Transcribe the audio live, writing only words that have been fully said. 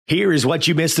Here is what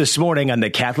you missed this morning on the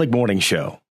Catholic Morning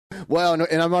Show. Well,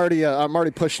 and I'm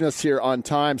already pushing us here on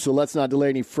time, so let's not delay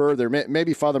any further.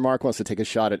 Maybe Father Mark wants to take a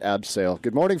shot at abseil.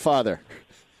 Good morning, Father.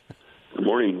 Good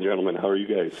morning, gentlemen. How are you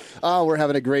guys? Oh, we're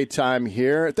having a great time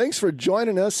here. Thanks for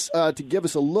joining us to give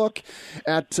us a look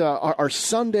at our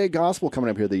Sunday Gospel coming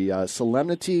up here, the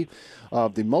solemnity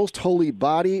of the Most Holy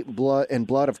Body, blood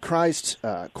of Christ,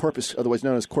 Corpus, otherwise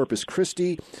known as Corpus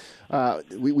Christi.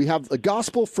 We have a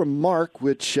Gospel from Mark,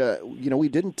 which we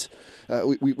didn't.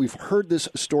 We've heard this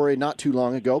story not too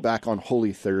long ago, back on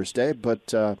Holy Thursday. But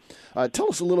tell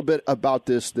us a little bit about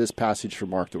this passage from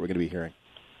Mark that we're going to be hearing.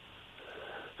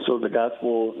 So the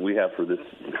gospel we have for this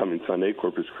coming Sunday,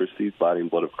 Corpus Christi, body and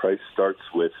blood of Christ, starts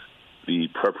with the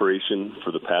preparation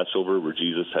for the Passover, where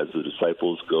Jesus has the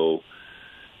disciples go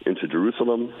into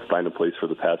Jerusalem, find a place for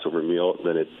the Passover meal.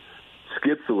 Then it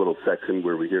skips a little section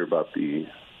where we hear about the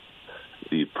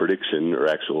prediction or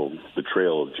actual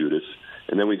betrayal of Judas.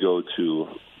 And then we go to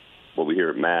what we hear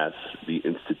at Mass, the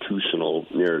institutional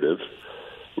narrative,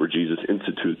 where Jesus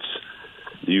institutes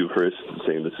the Eucharist,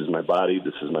 saying, "This is my body,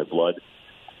 this is my blood."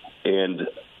 And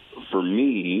for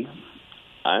me,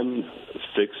 I'm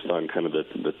fixed on kind of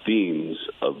the themes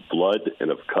of blood and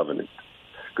of covenant.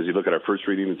 Because you look at our first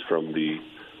reading, it's from the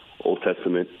Old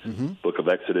Testament book of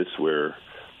Exodus, where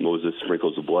Moses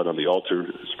sprinkles the blood on the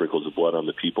altar, sprinkles the blood on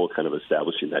the people, kind of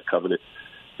establishing that covenant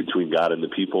between God and the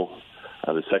people.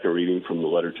 The second reading from the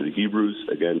letter to the Hebrews,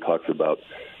 again, talks about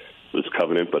this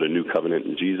covenant, but a new covenant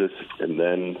in Jesus. And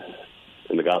then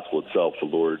in the gospel itself, the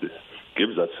Lord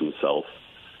gives us himself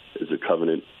as a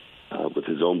covenant with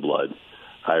his own blood,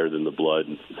 higher than the blood,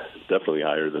 definitely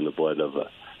higher than the blood of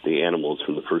the animals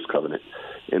from the first covenant.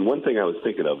 And one thing I was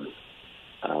thinking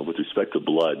of with respect to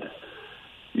blood,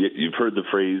 you've heard the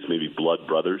phrase maybe blood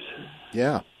brothers.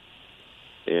 Yeah.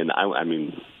 And I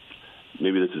mean,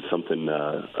 maybe this is something,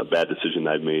 a bad decision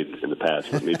I've made in the past,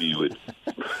 but maybe you would.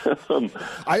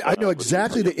 I know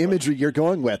exactly the imagery you're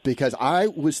going with, because I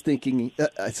was thinking,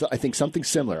 I think something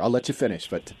similar. I'll let you finish,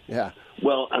 but yeah.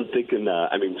 Well, I'm thinking,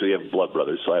 so you have blood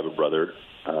brothers. So I have a brother,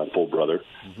 full brother,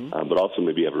 but also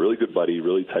maybe you have a really good buddy,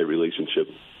 really tight relationship,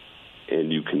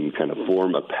 and you can kind of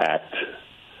form a pact,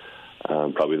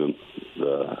 probably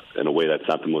in a way that's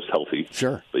not the most healthy.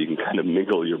 Sure. But you can kind of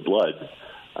mingle your blood,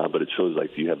 but it shows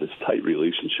like you have this tight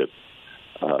relationship,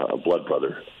 a blood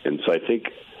brother. And so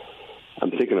I'm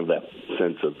thinking of that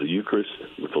sense of the Eucharist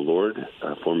with the Lord,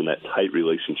 forming that tight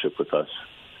relationship with us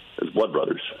as blood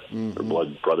brothers, or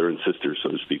blood brother and sister, so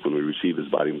to speak, when we receive his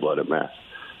body and blood at Mass.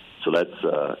 So that's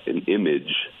an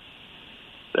image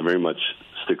that very much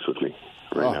sticks with me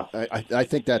right now. I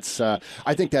think that's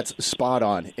spot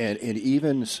on, and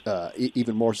even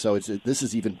more so. This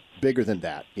is even bigger than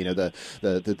that. You know,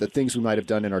 the things we might have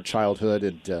done in our childhood,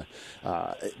 and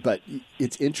but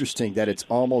it's interesting that it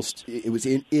was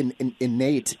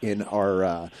innate in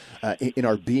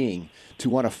our being to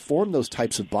want to form those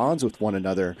types of bonds with one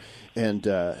another. And,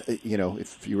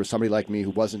 if you were somebody like me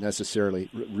who wasn't necessarily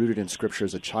rooted in Scripture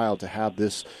as a child, to have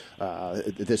this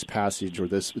passage or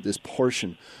this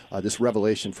portion, this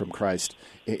revelation from Christ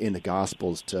in the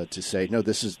Gospels to say, no,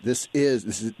 this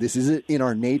is in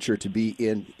our nature to be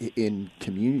in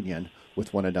communion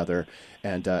with one another.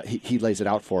 And he lays it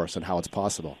out for us on how it's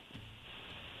possible.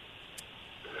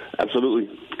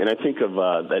 Absolutely. And I think of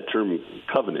that term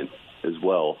covenant as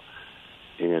well.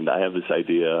 And I have this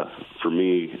idea, for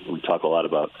me, we talk a lot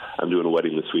about, I'm doing a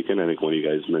wedding this weekend. I think one of you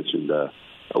guys mentioned a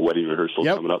wedding rehearsal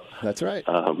coming up. That's right.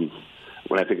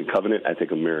 When I think of covenant, I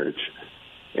think of marriage.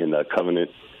 And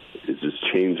covenant is this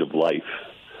change of life,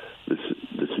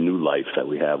 this new life that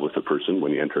we have with a person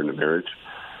when you enter into marriage.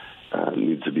 It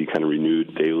needs to be kind of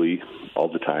renewed daily, all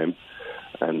the time.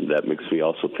 And that makes me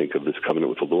also think of this covenant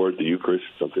with the Lord, the Eucharist,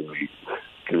 something we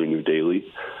can renew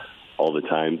daily, all the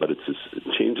time. But it's this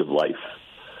change of life.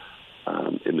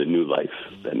 In the new life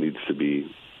that needs to be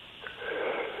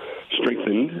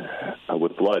strengthened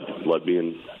with blood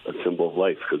being a symbol of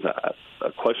life. Because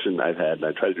a question I've had, and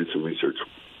I tried to do some research,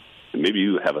 and maybe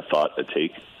you have a thought, a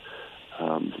take.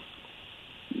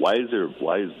 Why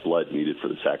is blood needed for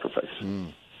the sacrifice?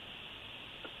 And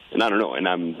I don't know, and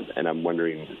I'm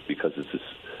wondering, because it's this.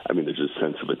 I mean, there's this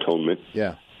sense of atonement.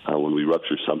 Yeah. When we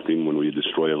rupture something, when we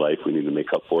destroy a life, we need to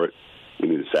make up for it. We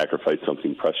need to sacrifice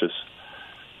something precious.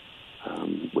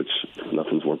 Which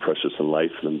nothing's more precious in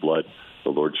life than blood. The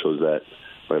Lord shows that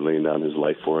by laying down his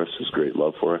life for us, his great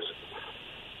love for us.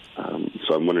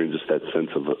 So I'm wondering, just that sense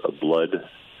of a blood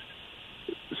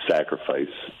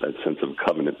sacrifice, that sense of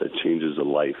covenant that changes a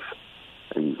life,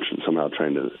 and somehow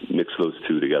trying to mix those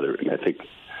two together. And I think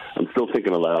I'm still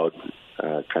thinking aloud,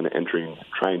 trying to enter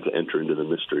into the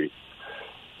mystery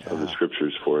of the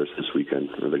Scriptures for us this weekend,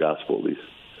 or the Gospel at least.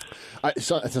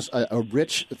 So it's a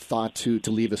rich thought to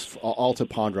leave us all to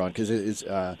ponder on, because it is.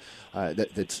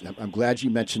 I'm glad you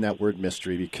mentioned that word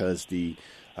mystery, because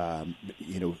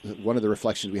one of the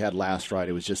reflections we had last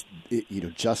Friday was just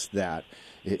that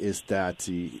there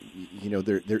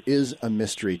is a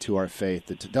mystery to our faith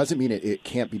that doesn't mean it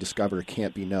can't be discovered, it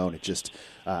can't be known. It just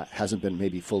hasn't been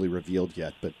maybe fully revealed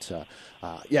yet. But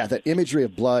that imagery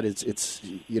of blood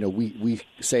we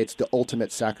say it's the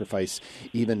ultimate sacrifice,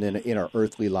 even in our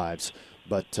earthly lives.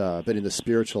 But in the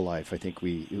spiritual life, I think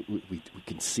we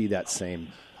can see that same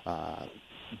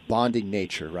bonding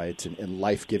nature, right, and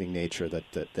life-giving nature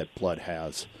that blood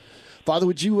has. Father,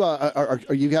 would you are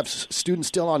you have students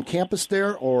still on campus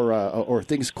there, or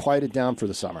things quieted down for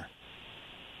the summer?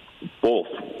 Both.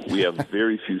 We have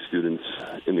very few students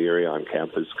in the area on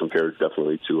campus compared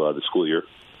definitely to the school year.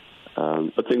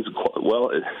 But things,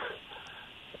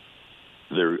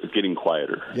 they're getting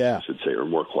quieter, I should say, or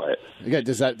more quiet. Okay.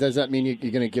 Does that mean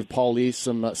you're going to give Paul Lee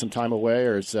some time away,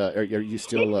 or are you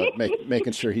still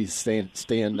making sure he's staying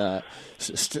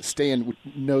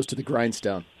nose to the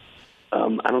grindstone?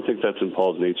 I don't think that's in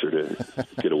Paul's nature to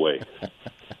get away.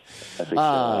 I think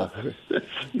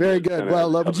very good.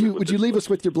 Well, would you leave us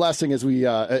with your blessing as we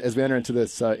enter into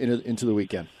this into the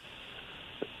weekend?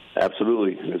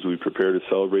 Absolutely. As we prepare to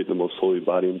celebrate the most holy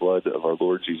body and blood of our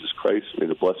Lord Jesus Christ, may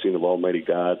the blessing of Almighty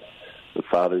God, the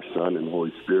Father, Son, and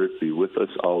Holy Spirit be with us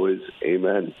always.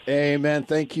 Amen. Amen.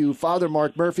 Thank you, Father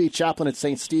Mark Murphy, chaplain at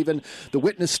St. Stephen, the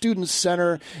Witness Students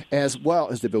Center, as well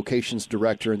as the Vocations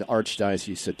Director in the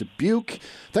Archdiocese at Dubuque.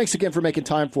 Thanks again for making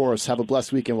time for us. Have a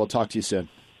blessed weekend. We'll talk to you soon.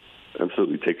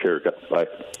 Absolutely. Take care. Bye.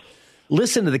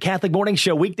 Listen to the Catholic Morning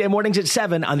Show weekday mornings at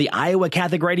 7 on the Iowa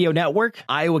Catholic Radio Network,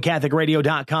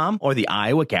 iowacatholicradio.com, or the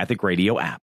Iowa Catholic Radio app.